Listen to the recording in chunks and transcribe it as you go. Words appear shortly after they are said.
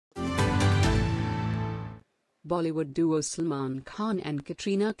Bollywood duo Salman Khan and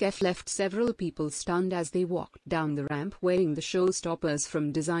Katrina Kaif left several people stunned as they walked down the ramp wearing the showstoppers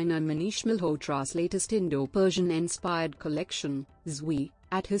from designer Manish Malhotra's latest Indo-Persian inspired collection, Zween,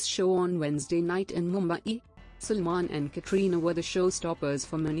 at his show on Wednesday night in Mumbai. Salman and Katrina were the showstoppers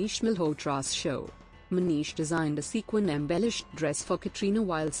for Manish Malhotra's show. Manish designed a sequin-embellished dress for Katrina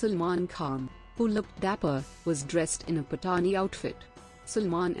while Salman Khan, who looked dapper, was dressed in a Patani outfit.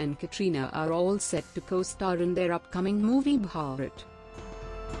 Salman and Katrina are all set to co-star in their upcoming movie Bharat.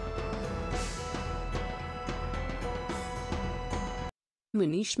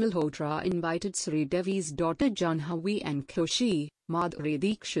 Manish Malhotra invited Devi's daughter Janhavi and Khushi, Madhuri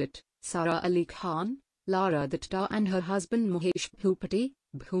Dixit, Sara Ali Khan, Lara Datta and her husband Mahesh Bhupati,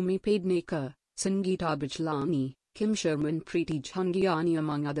 Bhumi Pednekar, Sangeeta Bijlani, Kim Sharman, Preeti Jhangiani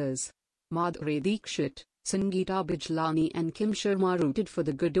among others. Madhuri Dixit, Sangeeta Bijlani and Kim Sharma rooted for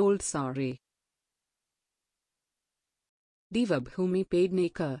the good old Sare. Diva Bhumi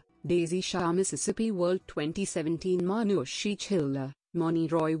Pednekar, Daisy Shah Mississippi World 2017 Manushi Chhilla, Moni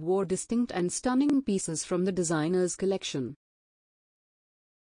Roy wore distinct and stunning pieces from the designer's collection.